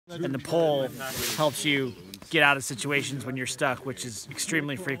And the pole helps you get out of situations when you're stuck, which is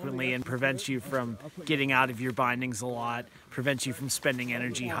extremely frequently, and prevents you from getting out of your bindings a lot, prevents you from spending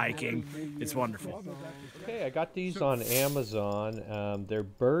energy hiking. It's wonderful. Okay, I got these on Amazon. They're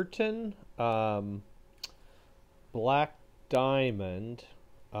Burton Black Diamond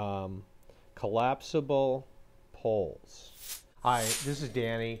collapsible poles. Hi, this is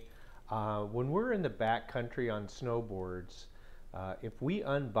Danny. When we're in the backcountry on snowboards, if we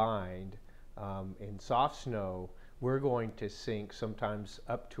unbind in soft snow, we're going to sink sometimes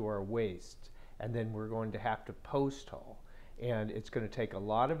up to our waist, and then we're going to have to post haul, and it's going to take a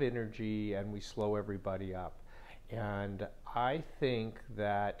lot of energy, and we slow everybody up. And I think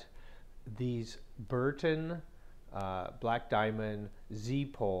that these Burton Black Diamond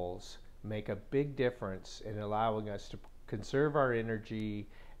Z poles make a big difference in allowing us to conserve our energy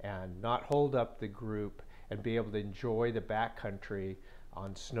and not hold up the group and be able to enjoy the backcountry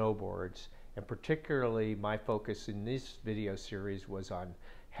on snowboards. And particularly my focus in this video series was on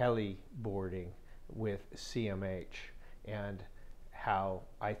heli boarding with CMH and how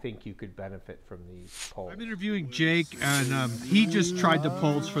I think you could benefit from these poles. I'm interviewing Jake, and he just tried the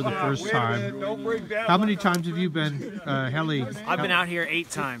poles for the first time. How many times have you been heli? I've been out here 8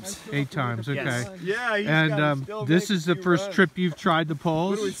 times. 8 times, okay. Yes. Yeah, and this is the first trip you've tried the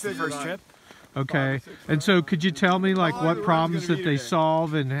poles? It's the first trip. Okay, and so could you tell me like what problems that they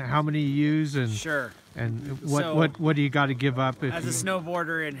solve and how many you use, and sure, and what do you got to give up if as a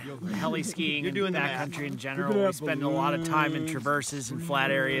snowboarder and heli skiing and backcountry in general, we spend a lot of time in traverses and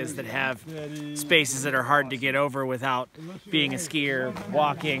flat areas that have spaces that are hard to get over without being a skier,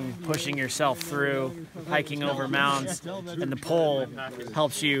 walking, pushing yourself through, hiking over mounds, and the pole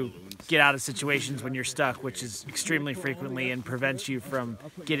helps you get out of situations when you're stuck, which is extremely frequently, and prevents you from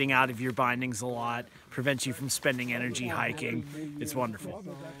getting out of your bindings a lot, prevents you from spending energy hiking. It's wonderful.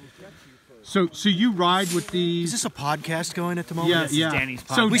 So you ride with these? Is this a podcast going at the moment? Yeah, This is Danny's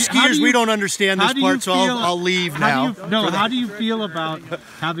podcast. So we skiers, we don't understand this part, so I'll leave now. How do you feel about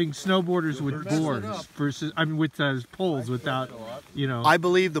having snowboarders with boards versus, I mean, with poles without, you know? I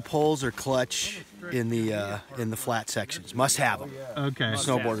believe the poles are clutch in the flat sections. Must have them. Okay.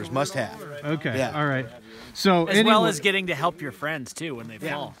 Snowboarders must have. Okay. Yeah. All right. So as well as getting to help your friends too when they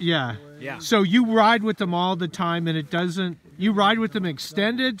fall. Yeah. Yeah. So you ride with them all the time, and it doesn't. You ride with them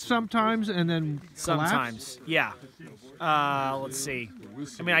extended sometimes, and then collapse? Sometimes. Yeah. Let's see.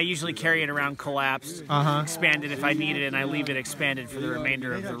 I mean, I usually carry it around collapsed, expanded if I need it, and I leave it expanded for the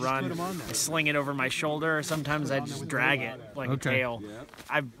remainder of the run. I sling it over my shoulder, or sometimes I just drag it like a tail.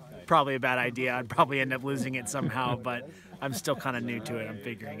 Probably a bad idea. I'd probably end up losing it somehow, but I'm still kind of new to it. I'm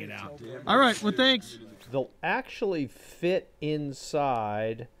figuring it out. All right. Well, thanks. They'll actually fit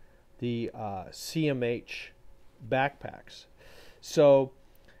inside the CMH backpacks. So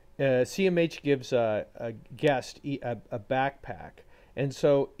CMH gives a guest a backpack. And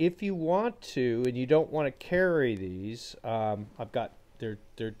so if you want to, and you don't want to carry these, I've got, there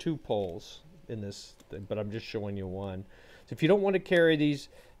are 2 poles in this thing, but I'm just showing you one. So if you don't want to carry these,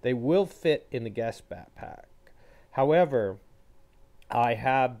 they will fit in the guest backpack. However, I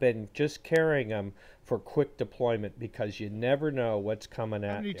have been just carrying them for quick deployment because you never know what's coming at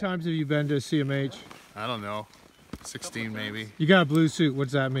you. How many times have you been to CMH? I don't know, 16 maybe. You got a blue suit.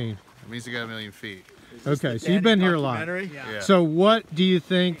 What's that mean? It means you got 1,000,000 feet. Okay, so you've been here a lot. Yeah. So what do you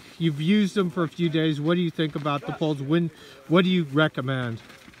think? You've used them for a few days. What do you think about the poles? What do you recommend?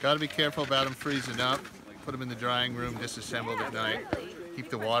 Got to be careful about them freezing up. Put them in the drying room, disassembled at night. Keep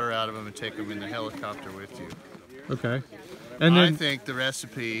the water out of them and take them in the helicopter with you. Okay. And then I think the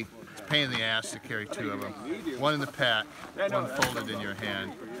recipe, it's a pain in the ass to carry 2 of them. One in the pack, one folded in your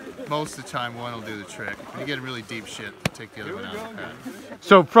hand. Most of the time, one will do the trick. When you get in really deep shit, take the other one out of the pack.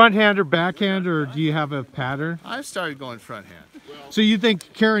 So front hand or back hand, or do you have a pattern? I've started going front hand. So you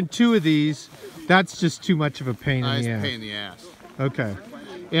think carrying 2 of these, that's just too much of a pain in the ass? Pain in the ass. Okay.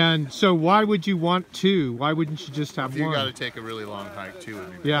 And so why would you want 2? Why wouldn't you just have 1? You got to take a really long hike too.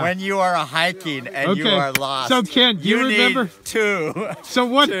 Yeah. When you are hiking and you are lost, so Ken, do you remember? Need 2. So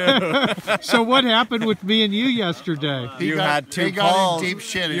what? So what happened with me and you yesterday? You had 2 poles. Deep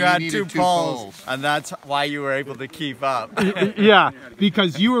shit and you had needed 2 poles, and that's why you were able to keep up. Yeah,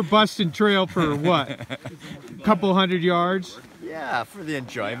 because you were busting trail for what? A couple hundred yards. Yeah, for the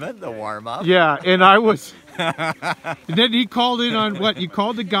enjoyment, the warm up. Yeah, and I was. And then he called in on what? You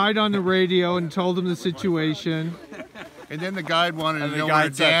called the guide on the radio and told him the situation. And then the guide wanted to know where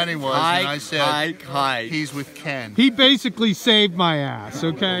Danny was, and I said, hike. He's with Ken. He basically saved my ass,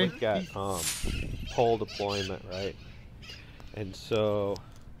 okay? We've got pole deployment, right? And so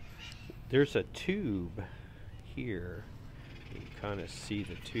there's a tube here. You kind of see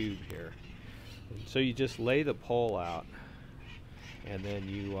the tube here. And so you just lay the pole out, and then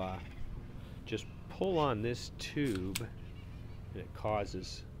you just pull on this tube, and it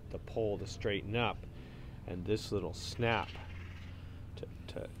causes the pole to straighten up, and this little snap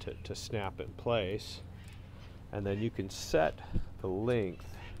to snap in place. And then you can set the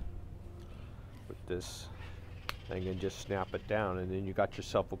length with this thing and just snap it down, and then you got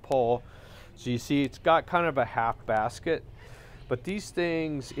yourself a pole. So you see it's got kind of a half basket, but these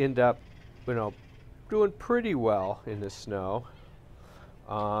things end up, you know, doing pretty well in the snow.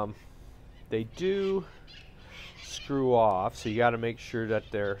 They do screw off, so you got to make sure that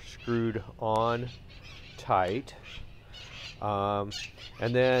they're screwed on tight. And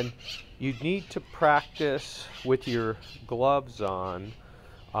then you need to practice with your gloves on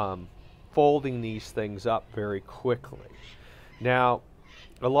folding these things up very quickly. Now,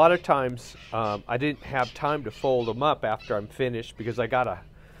 a lot of times I didn't have time to fold them up after I'm finished because I gotta,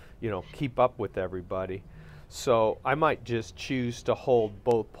 you know, keep up with everybody. So I might just choose to hold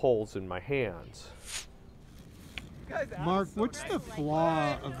both poles in my hands. Mark, what's the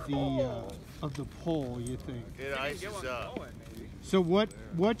flaw of the pole, you think? It ices up. So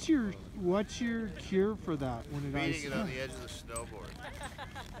what's your cure for that when it ices Beating up? it on the edge of the snowboard.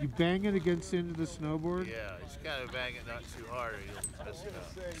 You bang it against the end of the snowboard? Yeah, just kind of bang it not too hard or you'll mess it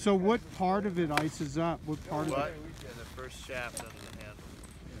up. So what part of it ices up? What part of it? And the first shaft under the handle.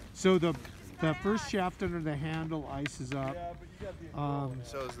 So the first shaft under the handle ices up.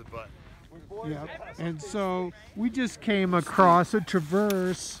 So is the button. Yeah, and so we just came across a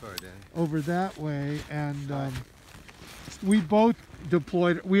traverse over that way, and we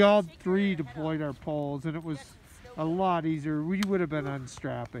all three deployed our poles, and it was a lot easier. We would have been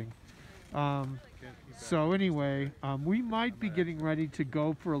unstrapping. So anyway, we might be getting ready to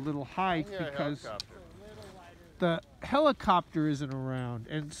go for a little hike because the helicopter isn't around,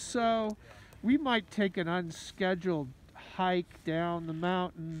 and so we might take an unscheduled hike down the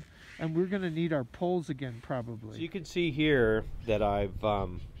mountain, and we're going to need our poles again probably. So you can see here that I've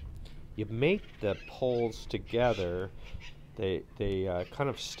you make the poles together. They kind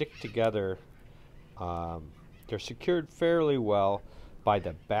of stick together. They're secured fairly well by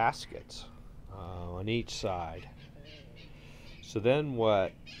the baskets on each side. So then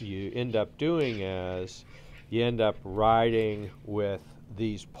what you end up doing is you end up riding with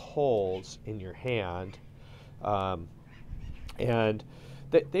these poles in your hand, and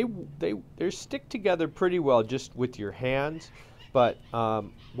they stick together pretty well just with your hands. But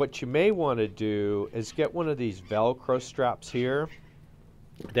what you may want to do is get one of these Velcro straps here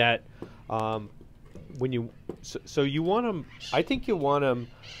that when you you want them, I think you want them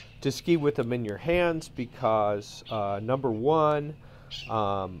to ski with them in your hands because number one,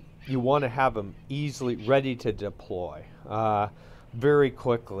 you want to have them easily ready to deploy very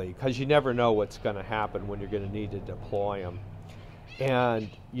quickly, because you never know what's going to happen when you're going to need to deploy them. And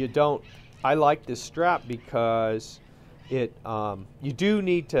I like this strap because you do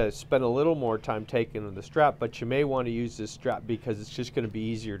need to spend a little more time taking the strap, but you may want to use this strap because it's just going to be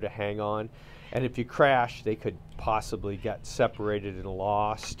easier to hang on. And if you crash, they could possibly get separated and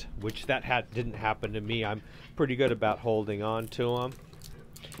lost, which didn't happen to me. I'm pretty good about holding on to them.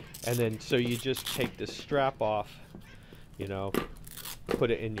 And then so you just take this strap off, you know,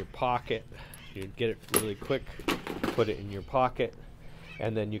 put it in your pocket. You get it really quick, put it in your pocket,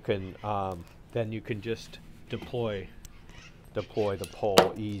 and then you can just deploy the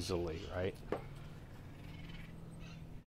pole easily, right?